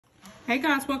Hey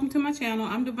guys, welcome to my channel.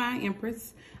 I'm Divine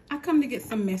Empress. I come to get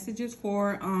some messages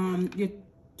for your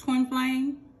twin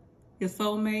flame, your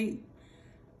soulmate,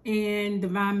 and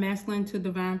divine masculine to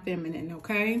divine feminine,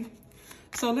 okay?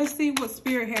 So let's see what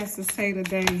spirit has to say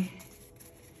today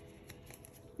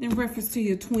in reference to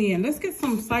your twin. Let's get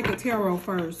some psychic tarot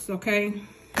first, okay?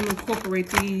 I'm gonna incorporate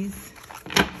these,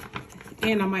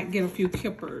 and I might get a few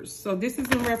kippers. So this is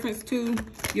in reference to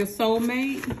your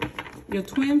soulmate, your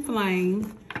twin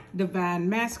flame, divine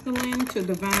masculine to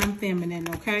divine feminine,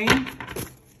 okay?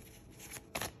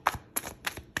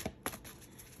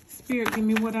 Spirit, give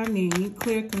me what I need.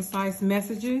 Clear, concise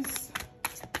messages.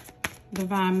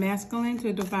 Divine masculine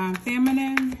to divine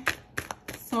feminine.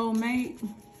 Soulmate.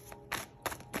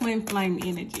 Twin flame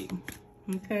energy.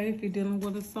 Okay, if you're dealing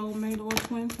with a soulmate or a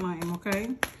twin flame, okay?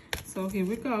 So here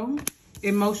we go.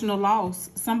 Emotional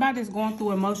loss. Somebody's going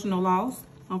through emotional loss,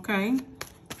 okay?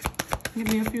 Give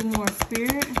me a few more,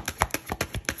 spirit.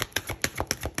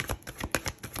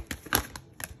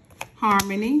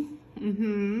 Harmony.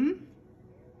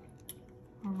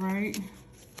 All right.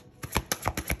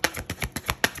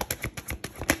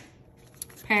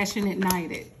 Passion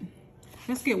ignited.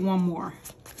 Let's get one more.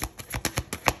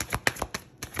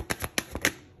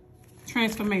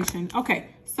 Transformation.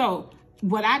 Okay, so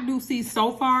what I do see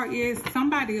so far is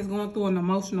somebody is going through an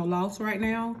emotional loss right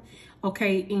now.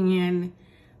 Okay, and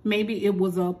maybe it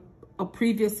was a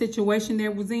previous situation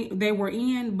they were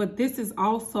in, but this is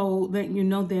also letting you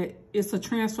know that it's a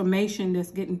transformation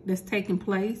that's taking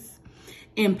place,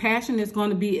 and passion is going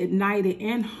to be ignited,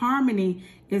 and harmony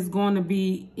is going to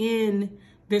be in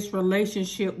this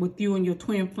relationship with you and your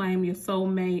twin flame, your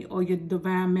soulmate, or your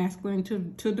divine masculine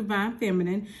to divine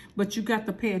feminine. But you got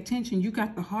to pay attention. You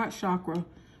got the heart chakra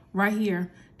right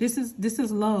here. This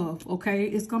is love, okay?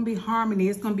 It's gonna be harmony.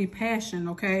 It's gonna be passion,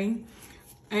 okay?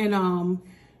 And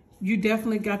you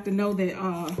definitely got to know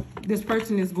that this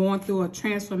person is going through a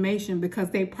transformation because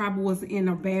they probably was in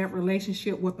a bad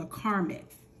relationship with a karmic,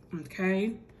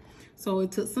 okay? So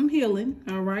it took some healing,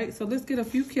 all right? So let's get a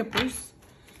few kippers.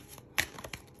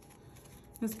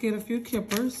 Let's get a few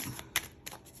kippers.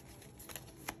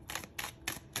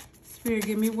 Spirit,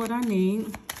 give me what I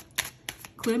need.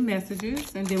 Clear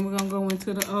messages, and then we're gonna go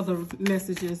into the other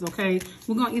messages, okay?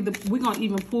 We're gonna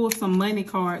even pull some money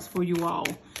cards for you all.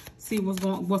 See what's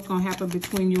gonna happen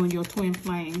between you and your twin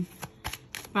flame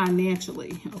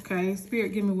financially, okay?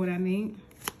 Spirit, give me what I need.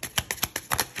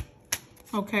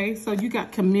 Okay, so you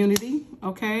got community,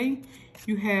 okay?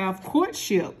 You have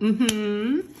courtship.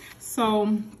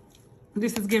 So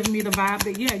this is giving me the vibe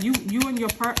that, yeah, you and your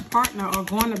partner are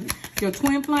going to, your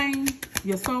twin flame,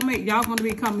 your soulmate, y'all going to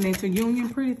be coming into union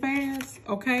pretty fast,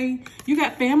 okay? You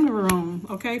got family room,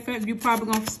 okay? You probably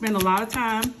going to spend a lot of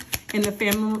time in the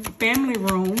family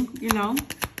room, you know.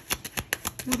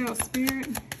 What else, spirit?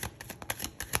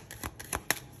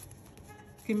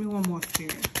 Give me one more,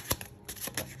 spirit.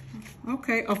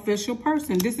 Okay, official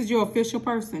person. This is your official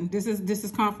person. This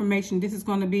is confirmation. This is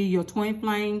going to be your twin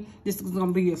flame. This is going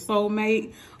to be your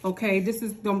soulmate. Okay, this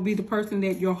is going to be the person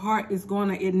that your heart is going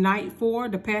to ignite for.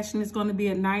 The passion is going to be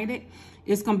ignited.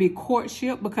 It's going to be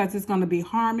courtship because it's going to be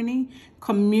harmony,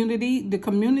 community. The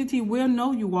community will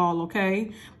know you all, okay?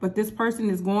 But this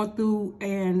person is going through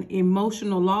an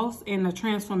emotional loss and a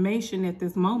transformation at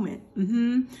this moment.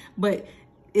 But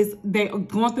they're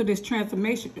going through this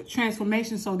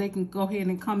transformation so they can go ahead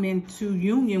and come into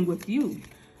union with you,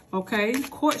 okay?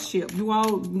 Courtship. You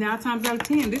all, 9 times out of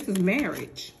 10, this is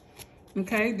marriage,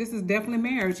 okay? This is definitely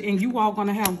marriage, and you all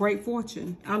gonna have great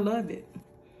fortune. I love it,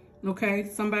 okay?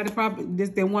 Somebody probably,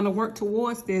 they want to work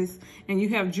towards this, and you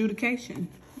have adjudication.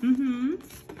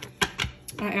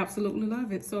 I absolutely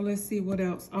love it. So let's see what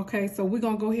else. Okay, so we're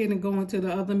gonna go ahead and go into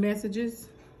the other messages.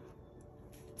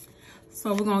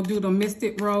 So we're going to do the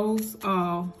Mystic Rose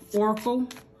Oracle.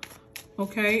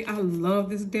 Okay, I love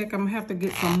this deck. I'm going to have to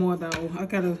get some more, though. I'm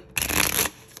going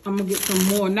to get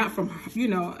some more. Not from, you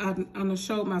know, I'm going to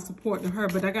show my support to her,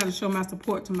 but I got to show my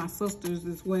support to my sisters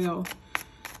as well.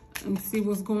 And see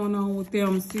what's going on with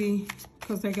them. See,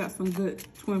 because they got some good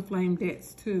twin flame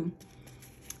decks, too.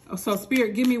 So,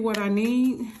 Spirit, give me what I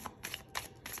need.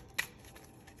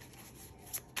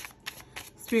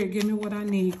 Spirit, give me what I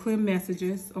need. Clear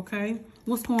messages, okay?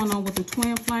 What's going on with the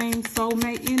twin flame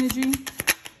soulmate energy?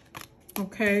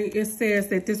 Okay, it says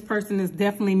that this person is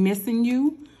definitely missing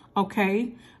you,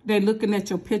 okay? They're looking at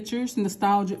your pictures,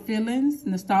 nostalgic feelings,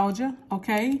 nostalgia,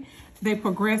 okay? They're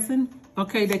progressing,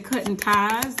 okay? They're cutting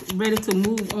ties, ready to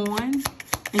move on.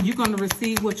 And you're going to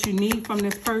receive what you need from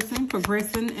this person,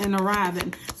 progressing and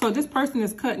arriving. So this person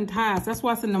is cutting ties. That's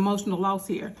why it's an emotional loss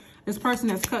here. This person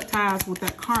has cut ties with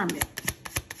that karmic.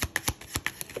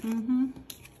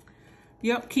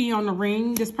 Yep, key on the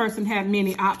ring. This person had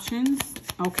many options,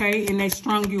 okay, and they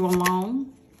strung you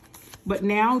along. But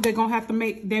now they're gonna have to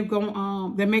make, they're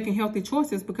making healthy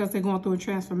choices because they're going through a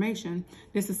transformation.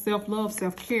 This is self-love,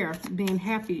 self-care, being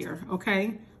happier,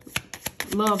 okay?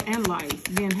 Love and life,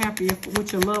 being happier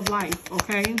with your love life,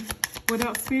 okay? What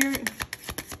else, Spirit?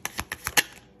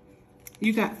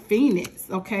 You got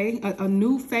Phoenix, okay? A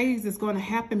new phase is going to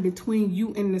happen between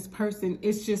you and this person.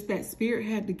 It's just that Spirit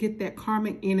had to get that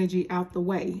karmic energy out the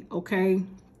way, okay?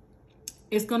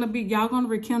 It's going to be, y'all going to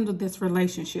rekindle this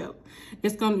relationship.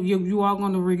 It's going to, you all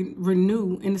going to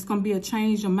renew, and it's going to be a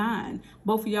change of mind.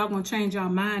 Both of y'all going to change your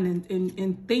mind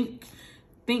and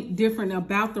think different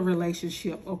about the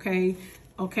relationship, okay?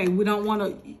 Okay, we don't want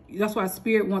to, that's why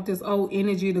Spirit want this old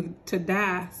energy to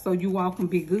die so you all can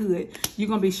be good. You're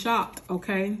going to be shocked,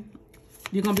 okay?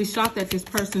 You're going to be shocked at this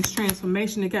person's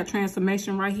transformation. They got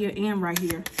transformation right here and right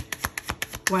here.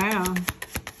 Wow.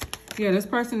 Yeah, this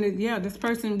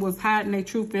person was hiding their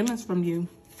true feelings from you.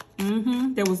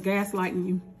 They was gaslighting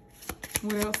you.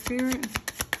 What else, Spirit?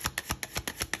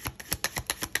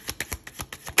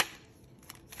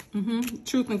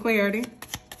 Truth and clarity.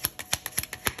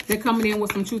 They're coming in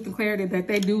with some truth and clarity that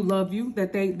they do love you,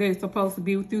 that they're supposed to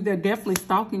be with you. They're definitely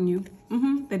stalking you.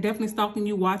 They're definitely stalking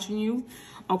you, watching you.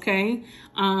 Okay.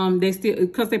 They still,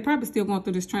 because they're probably still going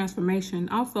through this transformation.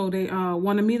 Also, they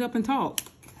want to meet up and talk.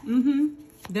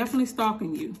 Definitely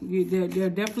stalking you. They're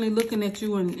definitely looking at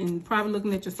you and probably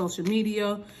looking at your social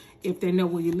media. If they know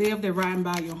where you live, they're riding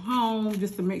by your home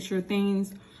just to make sure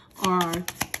things are,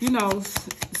 you know,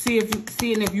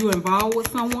 seeing if you're involved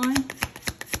with someone.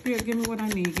 Spirit, give me what I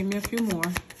need. Give me a few more.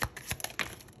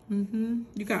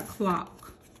 You got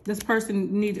clock. This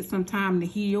person needed some time to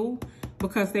heal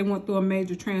because they went through a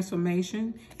major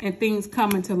transformation and things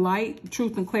coming to light.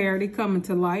 Truth and clarity coming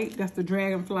to light. That's the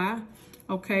dragonfly.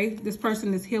 Okay. This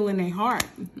person is healing their heart.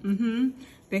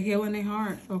 They're healing their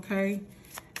heart. Okay.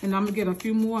 And I'm going to get a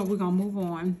few more and we're going to move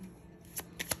on.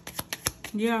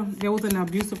 Yeah. There was an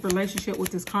abusive relationship with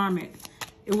this karmic.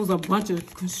 It was a bunch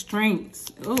of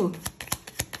constraints. Oh.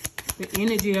 The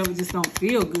energy of it just don't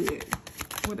feel good.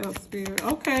 What else, Spirit?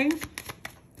 Okay.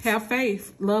 Have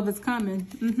faith. Love is coming.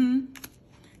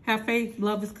 Have faith.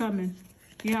 Love is coming.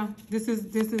 Yeah. This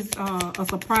is a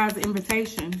surprise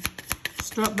invitation.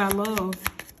 Struck by love.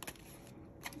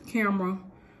 Camera.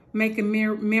 Making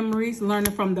memories.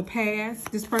 Learning from the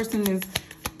past. This person is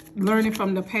learning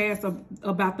from the past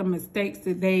about the mistakes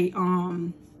that they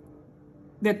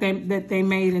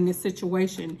made in this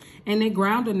situation, and they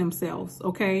grounding themselves.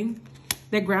 Okay,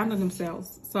 they're grounding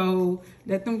themselves. So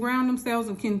let them ground themselves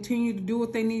and continue to do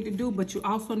what they need to do. But you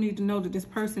also need to know that this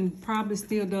person probably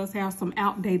still does have some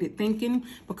outdated thinking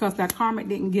because that karmic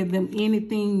didn't give them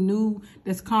anything new.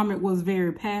 This karmic was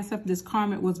very passive. This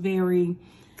karmic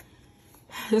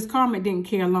didn't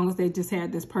care as long as they just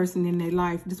had this person in their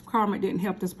life. This karmic didn't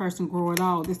help this person grow at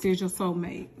all. This is your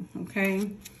soulmate.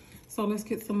 Okay. So let's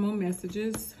get some more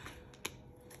messages.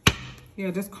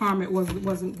 Yeah, this karmic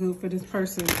wasn't good for this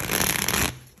person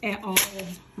at all.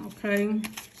 Okay.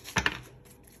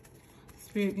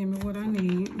 Spirit, give me what I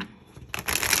need.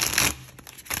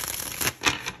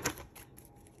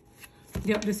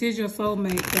 Yep, this is your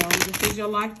soulmate, though. This is your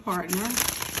life partner.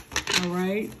 All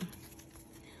right.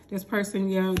 This person,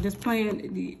 yeah, just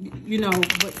playing, you know,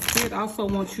 but Spirit also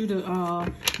wants you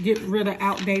to get rid of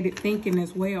outdated thinking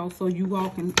as well, so you all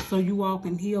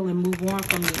can heal and move on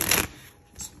from it.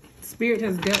 Spirit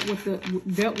has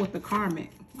dealt with the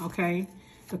karmic, okay?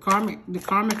 The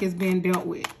karmic is being dealt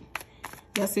with.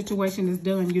 That situation is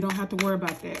done. You don't have to worry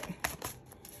about that.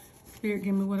 Spirit,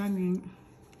 give me what I need.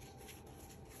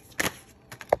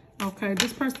 Okay,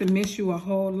 this person miss you a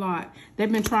whole lot.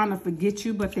 They've been trying to forget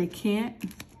you, but they can't.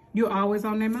 You're always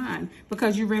on their mind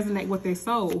because you resonate with their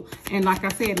soul. And like I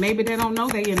said, maybe they don't know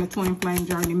they're in a twin flame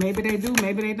journey. Maybe they do,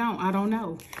 maybe they don't. I don't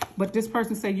know. But this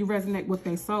person say you resonate with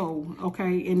their soul,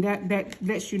 okay? And that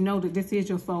lets you know that this is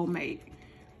your soulmate,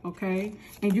 okay?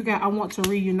 And you got, I want to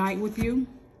reunite with you.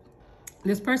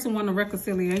 This person want a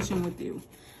reconciliation with you,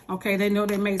 okay? They know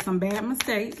they made some bad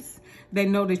mistakes. They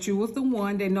know that you was the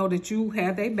one. They know that you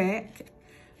had their back.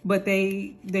 But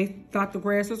they thought the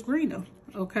grass was greener,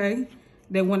 okay?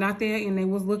 They went out there and they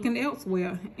was looking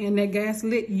elsewhere. And they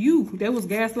gaslit you. They was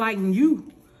gaslighting you.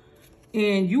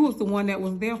 And you was the one that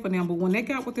was there for them. But when they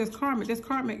got with this karmic this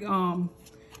karmic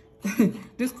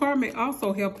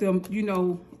also helped them, you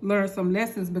know, learn some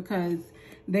lessons because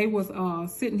they was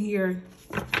sitting here,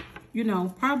 you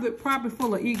know, probably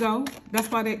full of ego.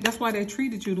 That's why they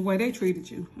treated you the way they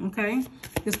treated you. Okay.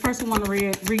 This person want to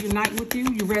reunite with you.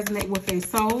 You resonate with their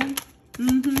soul.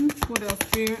 What else,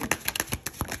 Spirit?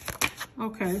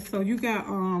 Okay, so you got,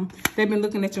 they've been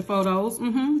looking at your photos.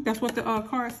 That's what the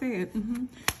card said.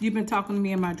 You've been talking to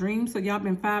me in my dreams. So y'all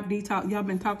been 5D talk. Y'all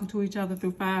been talking to each other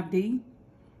through 5D.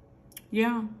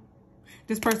 Yeah.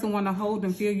 This person want to hold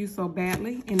and feel you so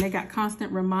badly. And they got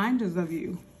constant reminders of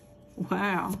you.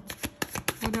 Wow.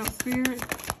 What else, Spirit?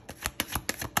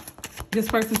 This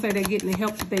person say they're getting the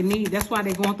help that they need. That's why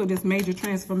they're going through this major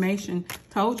transformation.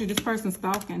 Told you, this person's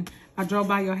stalking. I drove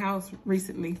by your house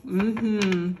recently.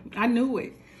 I knew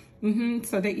it.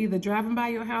 So they either driving by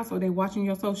your house or they watching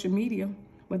your social media.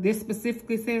 But this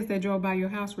specifically says they drove by your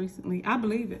house recently. I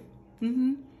believe it.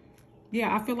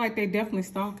 Yeah, I feel like they definitely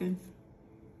stalking.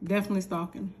 Definitely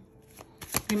stalking.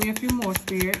 Give me a few more,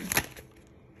 Spirit.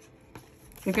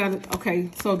 They got, okay,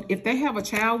 so if they have a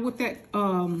child with that,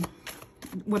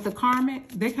 with the karmic,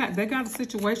 they got a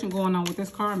situation going on with this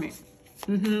karmic.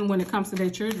 When it comes to their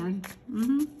children.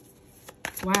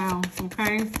 Wow.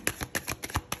 Okay.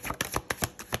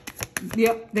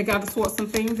 Yep, they got to sort some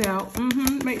things out.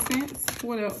 Makes sense.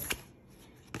 What else?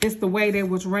 It's the way they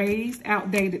was raised,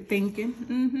 outdated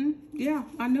thinking. Yeah,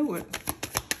 I knew it.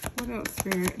 What else,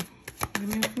 Spirit?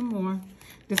 Give me a few more.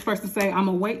 This person say, I'm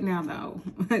awake now, though.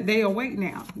 They awake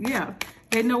now. Yeah.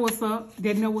 They know what's up.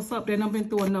 They know what's up. They done been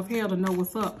through enough hell to know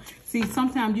what's up. See,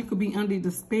 sometimes you could be under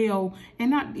the spell,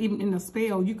 and not even in the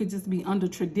spell. You could just be under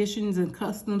traditions and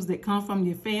customs that come from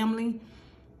your family.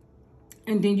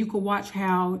 And then you could watch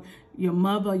how your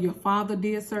mother, your father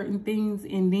did certain things,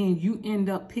 and then you end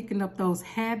up picking up those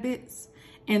habits.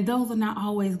 And those are not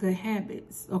always good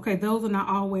habits, okay? Those are not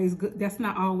always good. That's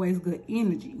not always good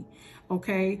energy,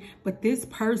 okay? But this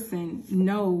person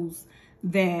knows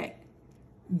that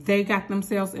they got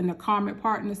themselves in a karmic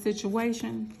partner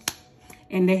situation,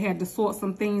 and they had to sort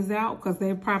some things out because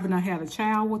they probably not had a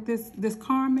child with this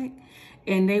karmic,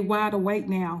 and they wide awake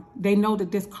now. They know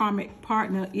that this karmic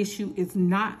partner issue is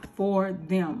not for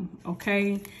them,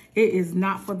 okay? It is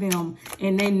not for them,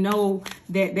 and they know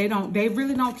that they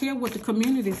really don't care what the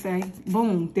community say.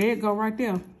 Boom, there it go right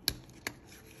there.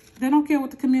 They don't care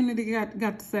what the community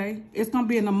got to say. It's gonna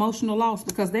be an emotional loss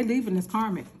because they're leaving this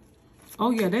karmic. Oh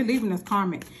yeah, they're leaving this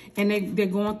karmic, and they're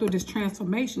going through this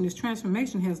transformation. This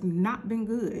transformation has not been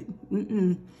good.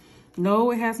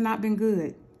 No, it has not been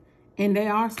good. And they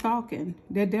are stalking.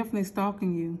 They're definitely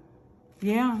stalking you.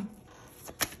 Yeah.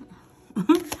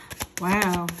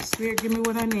 Wow. Spirit, give me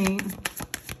what I need.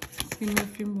 Give me a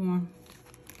few more.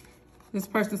 This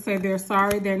person say they're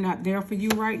sorry they're not there for you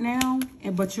right now,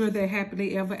 but you're their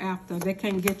happily ever after. They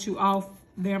can't get you off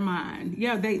their mind.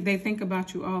 Yeah, they think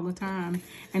about you all the time.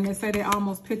 And they say they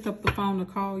almost picked up the phone to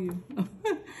call you.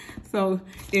 So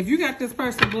if you got this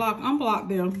person blocked, unblock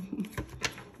them.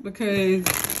 Because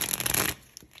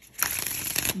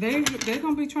they're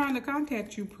going to be trying to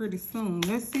contact you pretty soon.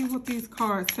 Let's see what these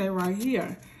cards say right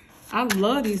here. I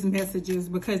love these messages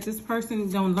because this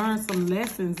person don't learn some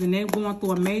lessons and they're going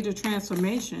through a major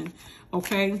transformation,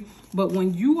 okay? But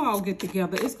when you all get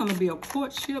together, it's going to be a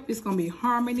courtship. It's going to be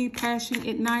harmony, passion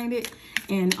ignited,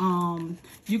 and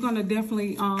you're going to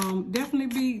definitely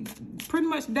be pretty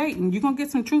much dating. You're going to get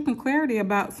some truth and clarity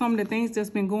about some of the things that's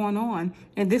been going on.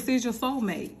 And this is your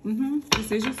soulmate.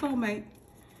 This is your soulmate.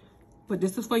 But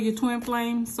this is for your twin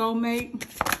flame, soulmate,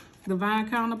 divine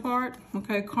counterpart,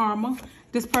 okay, karma.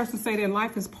 This person say their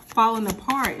life is falling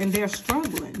apart and they're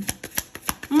struggling.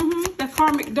 The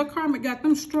karmic got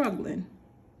them struggling.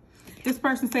 This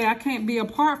person say, I can't be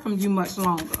apart from you much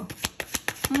longer.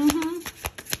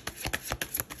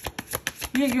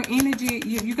 Yeah, your energy,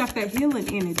 you got that healing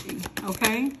energy,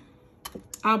 okay?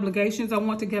 Obligations, I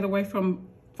want to get away from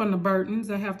the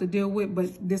burdens I have to deal with, but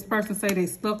this person say they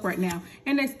stuck right now.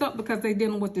 And they stuck because they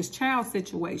dealing with this child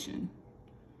situation.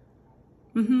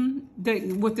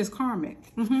 With this karmic.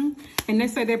 And they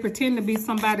say they pretend to be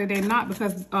somebody they're not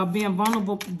because being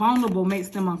vulnerable makes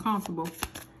them uncomfortable.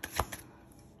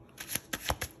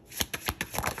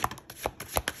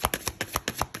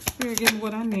 Spirit, give me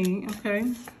what I need,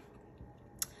 okay?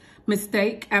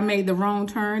 Mistake, I made the wrong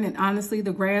turn, and honestly,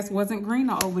 the grass wasn't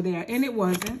greener over there. And it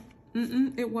wasn't.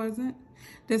 It wasn't.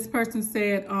 This person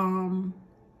said,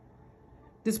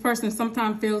 this person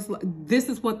sometimes feels like this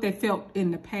is what they felt in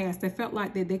the past. They felt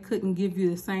like that they couldn't give you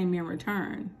the same in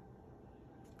return.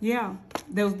 Yeah,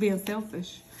 they was being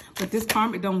selfish. But this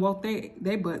karmic don't woke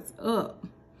they butts up.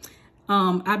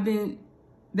 You've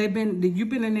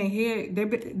been in their head.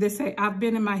 They say, I've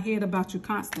been in my head about you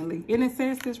constantly. And it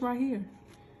says this right here.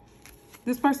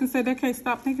 This person said they can't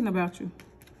stop thinking about you.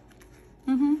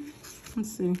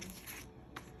 Let's see.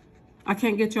 I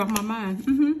can't get you off my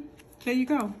mind. There you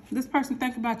go. This person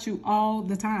think about you all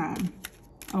the time.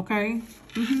 Okay?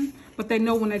 But they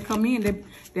know when they come in,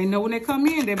 they know when they come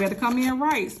in, they better come in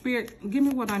right. Spirit, give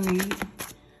me what I need.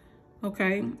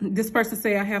 Okay? This person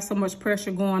say, I have so much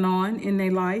pressure going on in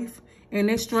their life, and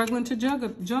they're struggling to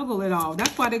juggle it all.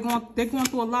 That's why they're going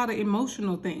through a lot of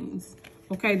emotional things.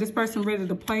 Okay? This person ready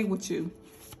to play with you.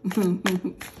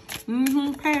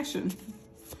 Passion.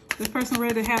 This person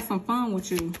ready to have some fun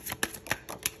with you.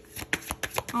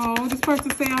 Oh, this person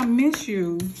say, I miss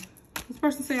you. This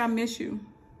person say, I miss you.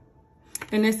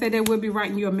 And they say they will be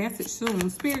writing you a message soon.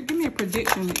 Spirit, give me a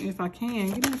prediction if I can.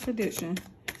 Give me a prediction.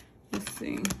 Let's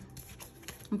see.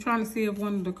 I'm trying to see if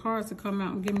one of the cards will come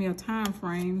out and give me a time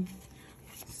frame.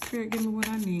 Spirit, give me what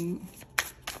I need.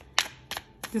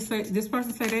 This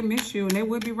person say they miss you and they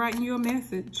will be writing you a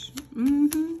message.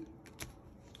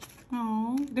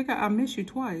 Oh, they got I miss you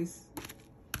twice.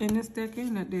 In this deck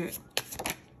and that deck.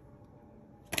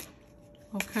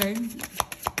 Okay.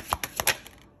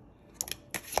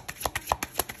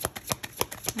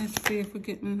 Let's see if we're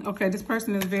getting... Okay, this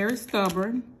person is very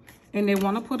stubborn. And they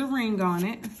want to put a ring on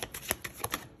it.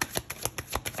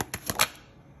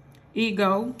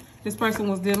 Ego. This person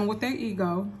was dealing with their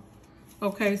ego.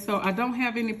 Okay, so I don't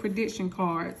have any prediction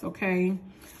cards, okay?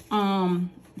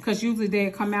 Because usually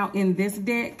they come out in this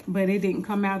deck, but it didn't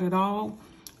come out at all.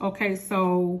 Okay,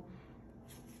 so...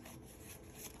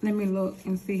 Let me look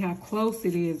and see how close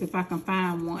it is, if I can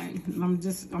find one. I'm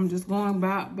just going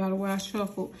by the way I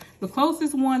shuffled. The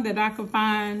closest one that I can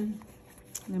find,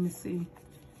 let me see,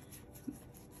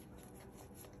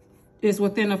 is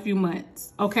within a few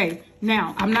months. Okay,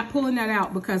 now I'm not pulling that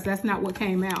out because that's not what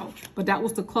came out, but that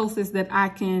was the closest that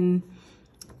I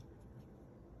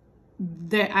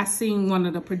seen one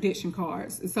of the prediction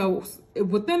cards. So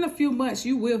within a few months,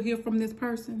 you will hear from this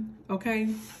person, okay?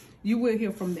 You will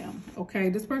hear from them, okay?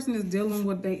 This person is dealing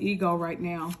with their ego right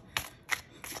now.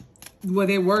 Well,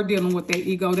 they were dealing with their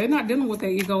ego. They're not dealing with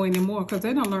their ego anymore because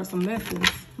they done learned some lessons.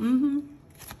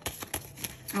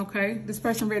 Okay, this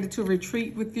person ready to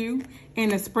retreat with you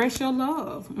and express your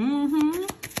love.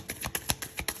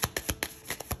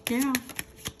 Yeah.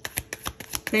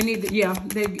 They need to, yeah,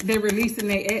 they're releasing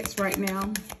their ex right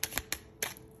now.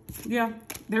 Yeah,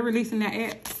 they're releasing that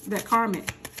ex, that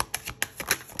karmic.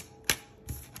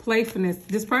 Playfulness.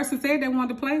 This person said they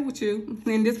wanted to play with you,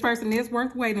 and this person is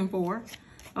worth waiting for.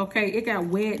 Okay, it got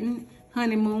wedding,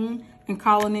 honeymoon, and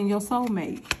calling in your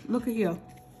soulmate. Look at here.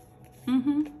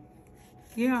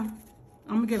 Yeah,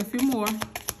 I'm gonna get a few more.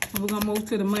 We're gonna move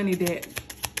to the money deck.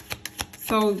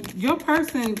 So your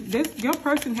person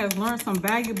has learned some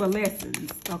valuable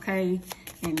lessons. Okay,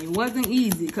 and it wasn't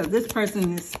easy because this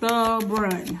person is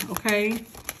stubborn. Okay.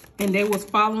 And they was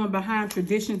following behind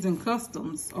traditions and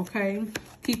customs, okay?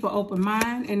 Keep an open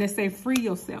mind, and they say free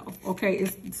yourself, okay?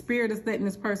 Spirit is letting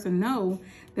this person know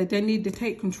that they need to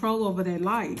take control over their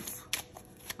life,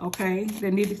 okay? They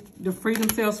need to free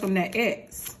themselves from that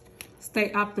ex.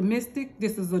 Stay optimistic.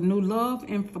 This is a new love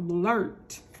and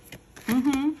flirt.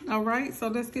 All right, so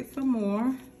let's get some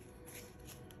more.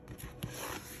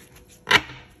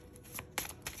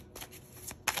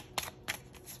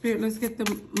 Spirit, let's get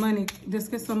the money. Let's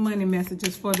get some money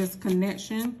messages for this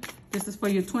connection. This is for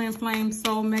your twin flame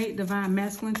soulmate, divine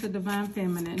masculine to divine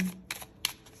feminine.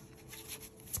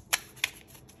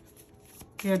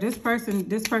 Yeah, this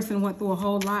person went through a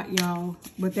whole lot, y'all.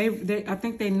 But I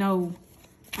think they know.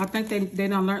 I think they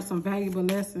done learned some valuable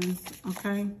lessons.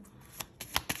 Okay.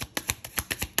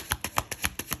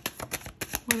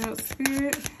 What else,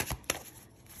 Spirit?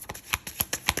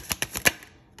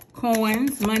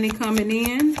 Coins, money coming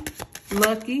in,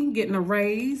 lucky, getting a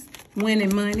raise,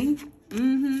 winning money.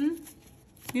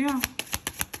 Yeah.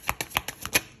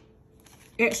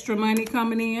 Extra money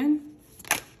coming in.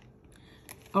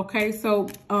 Okay, so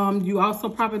you also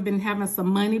probably been having some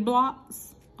money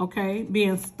blocks, okay,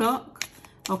 being stuck.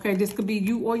 Okay, this could be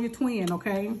you or your twin,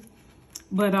 okay?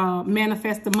 But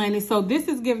manifest the money. So this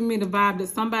is giving me the vibe that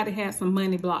somebody had some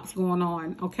money blocks going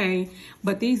on, okay?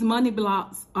 But these money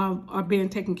blocks are being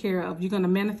taken care of. You're going to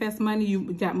manifest money.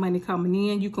 You got money coming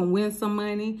in. You can win some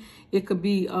money. It could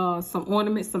be some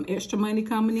ornaments, some extra money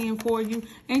coming in for you.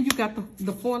 And you got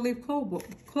the four-leaf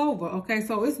clover, okay?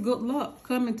 So it's good luck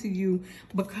coming to you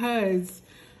because...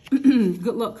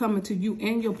 good luck coming to you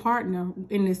and your partner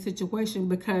in this situation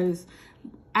because...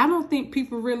 I don't think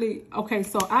people really... Okay,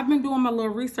 so I've been doing my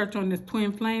little research on this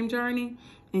twin flame journey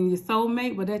and your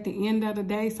soulmate, but at the end of the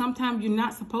day, sometimes you're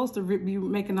not supposed to be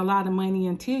making a lot of money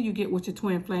until you get with your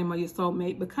twin flame or your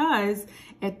soulmate because...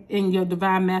 in your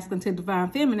divine masculine to divine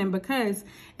feminine, because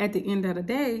at the end of the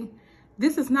day,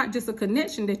 this is not just a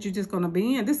connection that you're just going to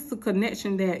be in. This is a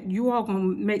connection that you all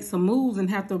going to make some moves and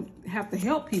have to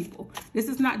help people. This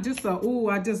is not just a, oh,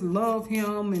 I just love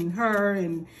him and her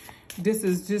and this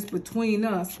is just between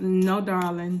us. No,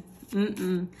 darling.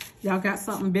 Y'all got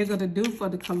something bigger to do for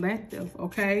the collective,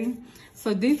 okay?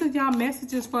 So these are y'all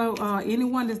messages for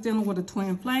anyone that's dealing with a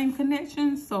twin flame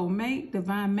connection, soulmate,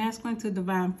 divine masculine to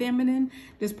divine feminine.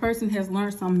 This person has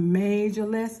learned some major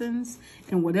lessons,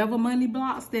 and whatever money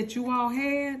blocks that you all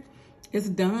had, it's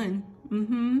done.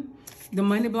 The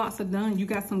money blocks are done. You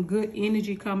got some good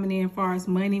energy coming in as far as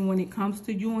money when it comes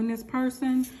to you and this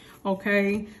person.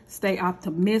 Okay, stay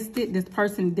optimistic. This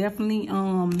person definitely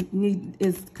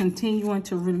is continuing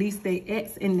to release their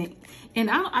ex, and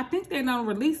I think they're gonna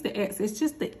release the ex. It's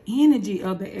just the energy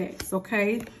of the ex.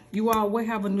 Okay, you all will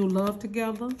have a new love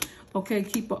together. Okay,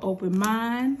 keep an open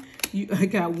mind. You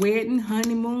got wedding,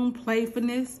 honeymoon,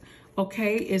 playfulness.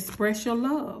 Okay, express your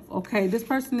love. Okay, this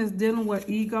person is dealing with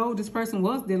ego. This person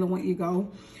was dealing with ego,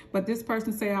 but this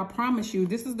person say, I promise you.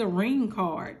 This is the ring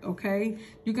card. Okay,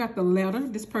 you got the letter.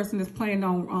 This person is planning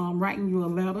on writing you a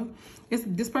letter.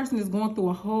 This person is going through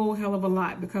a whole hell of a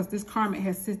lot because this karmic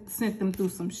has sent them through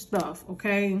some stuff.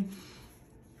 Okay,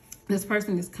 this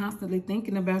person is constantly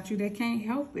thinking about you. They can't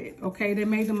help it. Okay, they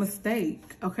made a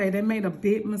mistake. Okay, they made a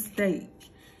big mistake.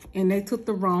 And they took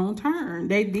the wrong turn.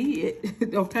 They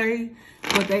did, okay?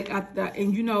 But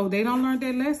and you know, they don't learn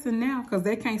their lesson now because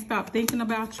they can't stop thinking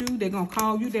about you. They're going to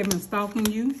call you. They've been stalking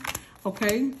you,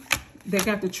 okay? They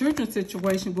got the children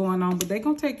situation going on, but they're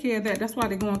going to take care of that. That's why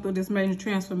they're going through this major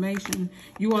transformation.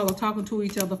 You all are talking to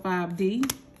each other 5D.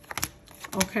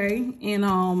 Okay,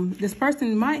 and this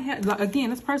person might have,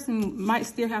 again, this person might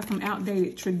still have some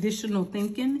outdated traditional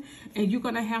thinking, and you're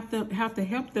gonna have to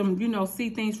help them, you know, see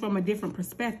things from a different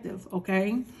perspective.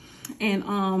 Okay,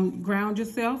 and ground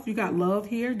yourself. You got love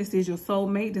here. This is your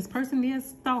soulmate. This person is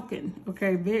stalking.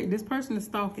 Okay, this person is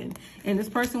stalking, and this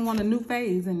person want a new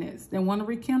phase in this. They want to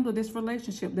rekindle this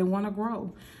relationship. They want to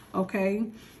grow. Okay,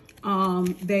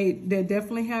 they're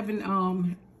definitely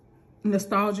having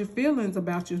nostalgic feelings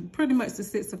about you. Pretty much the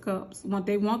Six of Cups.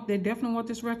 They definitely want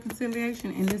this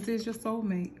reconciliation, and this is your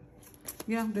soulmate.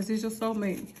 Yeah, this is your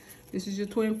soulmate. This is your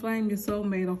twin flame, your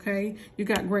soulmate, okay? You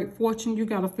got great fortune. You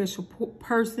got official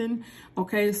person,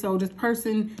 okay? So this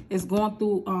person is going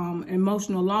through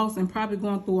emotional loss and probably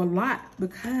going through a lot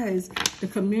because the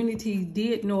community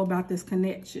did know about this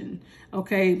connection,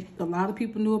 okay? A lot of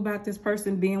people knew about this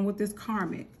person being with this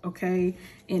karmic, okay?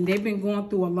 And they've been going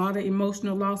through a lot of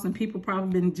emotional loss, and people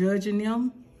probably been judging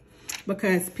them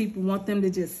because people want them to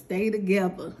just stay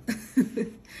together.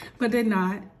 But they're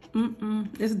not.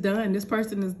 It's done. This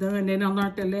person is done. They done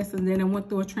learned their lesson. Then they went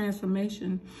through a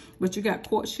transformation. But you got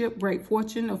courtship, great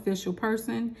fortune, official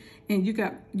person, and you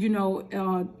got, you know,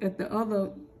 at the other,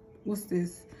 what's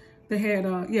this? They had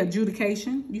yeah,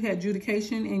 adjudication. You had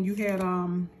adjudication, and you had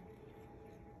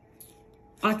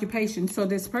occupation. So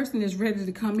this person is ready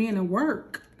to come in and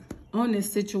work on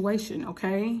this situation.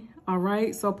 Okay. All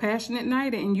right. So passionate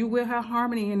night, and you will have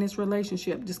harmony in this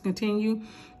relationship. Just continue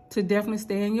to definitely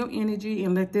stay in your energy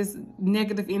and let this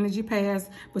negative energy pass.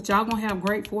 But y'all gonna have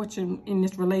great fortune in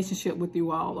this relationship with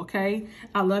you all, okay?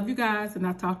 I love you guys, and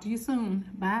I'll talk to you soon.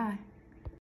 Bye.